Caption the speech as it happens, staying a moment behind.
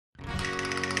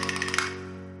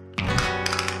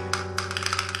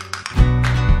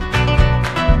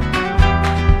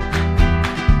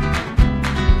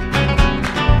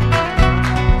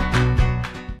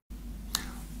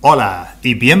Hola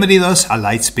y bienvenidos a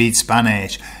LightSpeed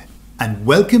Spanish, and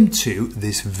welcome to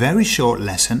this very short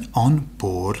lesson on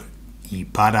por y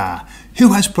para.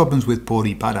 Who has problems with por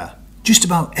y para? Just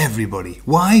about everybody.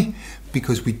 Why?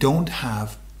 Because we don't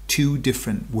have two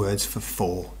different words for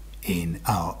for in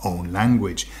our own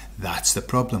language. That's the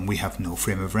problem. We have no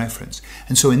frame of reference.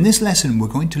 And so in this lesson we're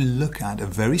going to look at a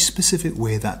very specific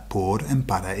way that por and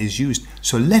para is used.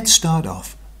 So let's start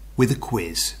off with a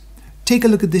quiz. Take a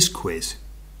look at this quiz.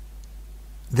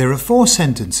 There are 4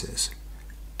 sentences,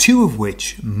 2 of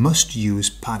which must use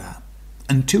para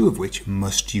and 2 of which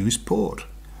must use por.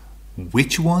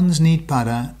 Which ones need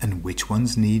para and which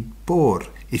ones need por?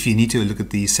 If you need to look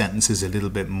at these sentences a little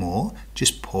bit more,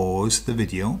 just pause the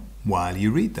video while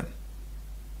you read them.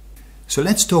 So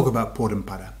let's talk about por and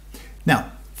para.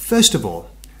 Now, first of all,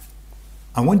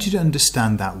 I want you to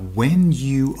understand that when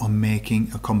you are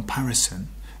making a comparison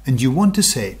and you want to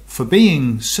say, for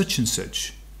being such and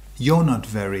such, you're not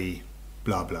very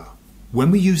blah blah. When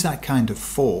we use that kind of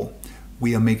for,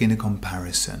 we are making a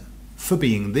comparison. For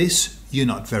being this, you're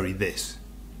not very this.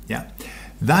 Yeah.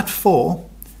 That for,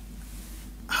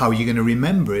 how you're going to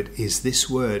remember it is this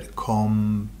word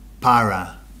comparison.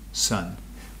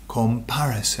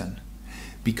 Comparison.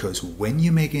 Because when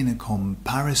you're making a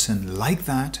comparison like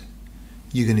that,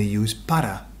 you're going to use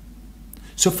para.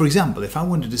 So for example, if I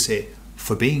wanted to say,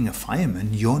 for being a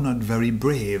fireman, you're not very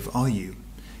brave, are you?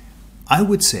 I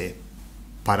would say,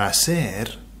 para ser,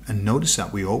 and notice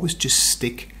that we always just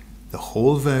stick the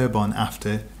whole verb on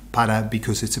after para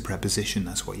because it's a preposition.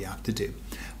 That's what you have to do.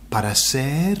 Para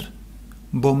ser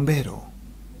bombero,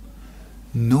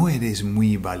 no eres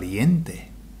muy valiente,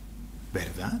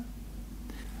 ¿verdad?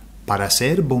 Para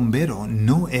ser bombero,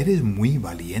 no eres muy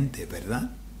valiente, ¿verdad?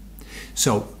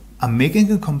 So, I'm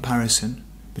making a comparison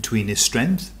between his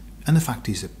strength and the fact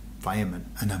he's a fireman,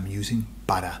 and I'm using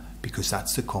para because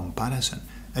that's the comparison.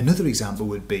 Another example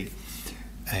would be,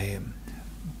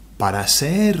 para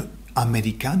ser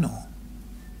americano,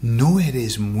 no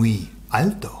eres muy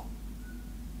alto.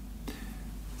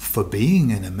 For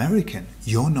being an American,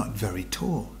 you're not very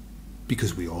tall,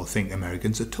 because we all think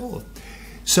Americans are tall.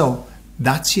 So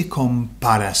that's your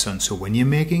comparison. So when you're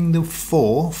making the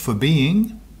for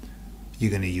being,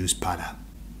 you're going to use para.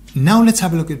 Now let's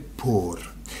have a look at por.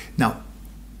 Now,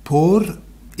 por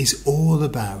is all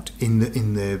about, in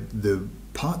the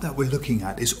part that we're looking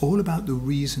at, is all about the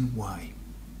reason why.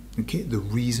 Okay, the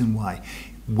reason why.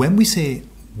 When we say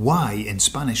why in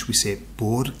Spanish, we say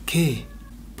por qué.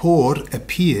 Por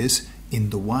appears in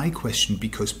the why question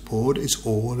because por is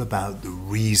all about the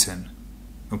reason.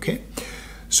 Okay,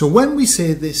 so when we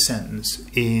say this sentence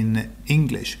in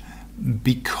English,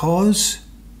 because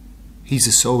he's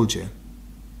a soldier,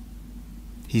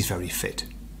 he's very fit.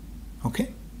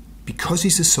 Okay, because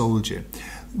he's a soldier.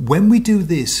 When we do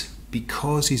this,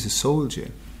 because he's a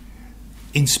soldier,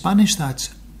 in Spanish that's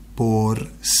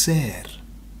por ser.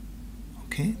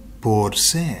 Okay, por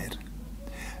ser.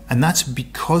 And that's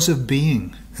because of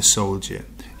being a soldier.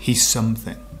 He's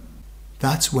something.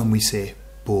 That's when we say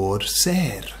por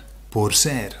ser. Por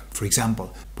ser. For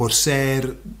example, por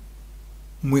ser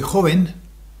muy joven,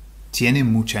 tiene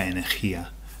mucha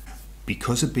energía.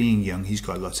 Because of being young, he's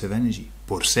got lots of energy.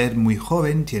 Por ser muy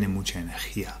joven, tiene mucha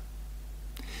energía.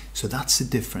 So that's the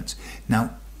difference.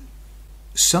 Now,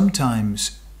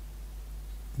 sometimes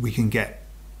we can get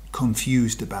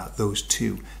confused about those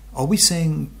two. Are we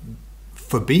saying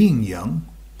for being young,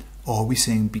 or are we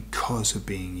saying because of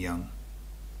being young?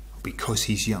 Because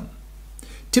he's young.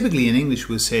 Typically in English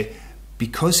we'll say,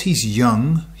 because he's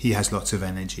young, he has lots of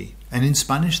energy. And in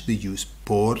Spanish they use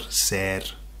por ser.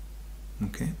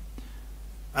 Okay?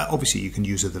 Obviously you can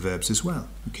use other verbs as well.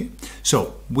 Okay,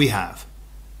 so we have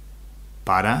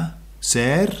para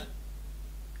ser,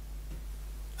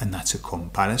 and that's a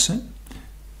comparison,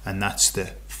 and that's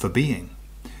the for being.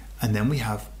 And then we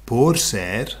have por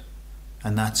ser,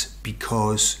 and that's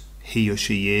because he or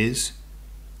she is.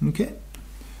 Okay,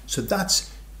 so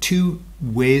that's 2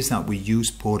 ways that we use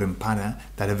por and para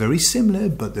that are very similar,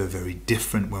 but they're very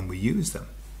different when we use them.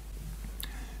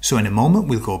 So in a moment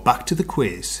we'll go back to the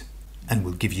quiz and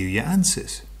we'll give you your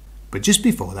answers. But just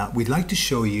before that, we'd like to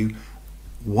show you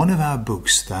one of our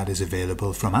books that is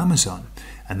available from Amazon,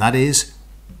 and that is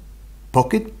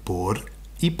Pocket Por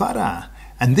y Para.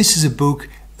 And this is a book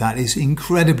that is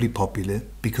incredibly popular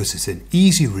because it's an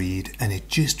easy read and it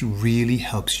just really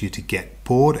helps you to get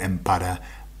por and para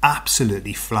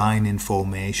absolutely flying in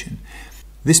formation.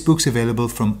 This book's available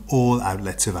from all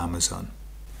outlets of Amazon.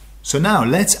 So now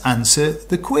let's answer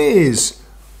the quiz.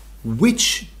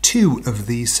 Which 2 of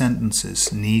these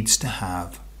sentences needs to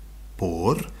have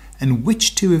por, and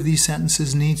which 2 of these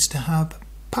sentences needs to have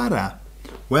para?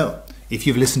 Well, if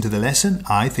you've listened to the lesson,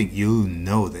 I think you'll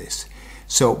know this.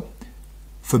 So,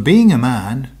 for being a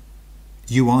man,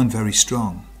 you aren't very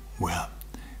strong. Well,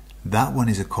 that one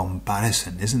is a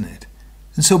comparison, isn't it?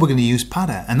 And so we're going to use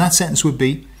para. And that sentence would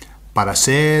be, para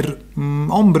ser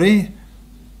hombre,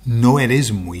 no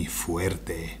eres muy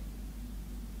fuerte.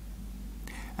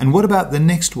 And what about the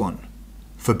next one?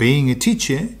 For being a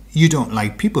teacher, you don't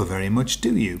like people very much,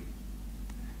 do you?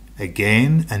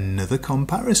 Again, another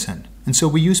comparison. And so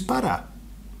we use para.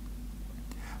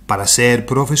 Para ser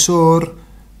profesor,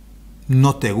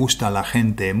 no te gusta la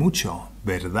gente mucho,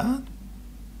 ¿verdad?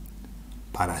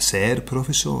 Para ser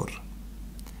profesor.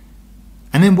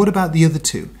 And then what about the other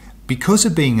two? Because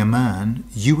of being a man,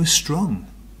 you are strong.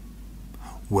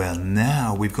 Well,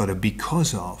 now we've got a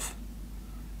because of.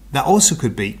 That also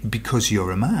could be because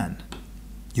you're a man.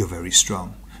 You're very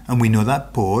strong. And we know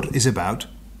that por is about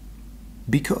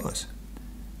because.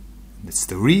 That's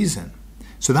the reason.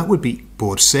 So that would be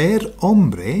por ser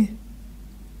hombre,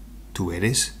 tú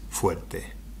eres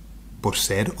fuerte. Por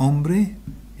ser hombre,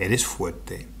 eres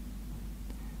fuerte.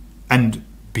 And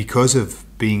because of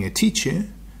being a teacher,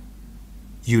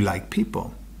 you like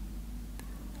people.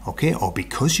 Okay, or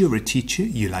because you're a teacher,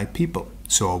 you like people.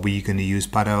 So are we going to use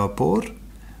para or por?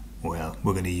 Well,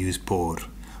 we're going to use por.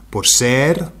 Por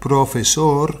ser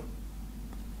profesor,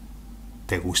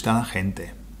 te gusta la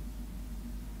gente.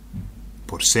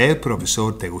 Por ser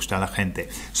profesor, te gusta la gente.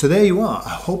 So there you are.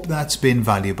 I hope that's been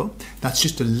valuable. That's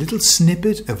just a little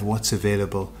snippet of what's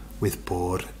available with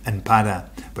por and para.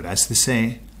 But as they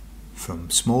say,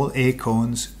 from small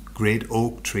acorns, great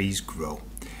oak trees grow.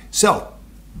 So,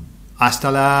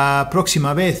 hasta la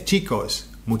próxima vez, chicos.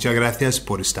 Muchas gracias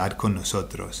por estar con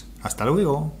nosotros. Hasta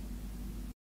luego.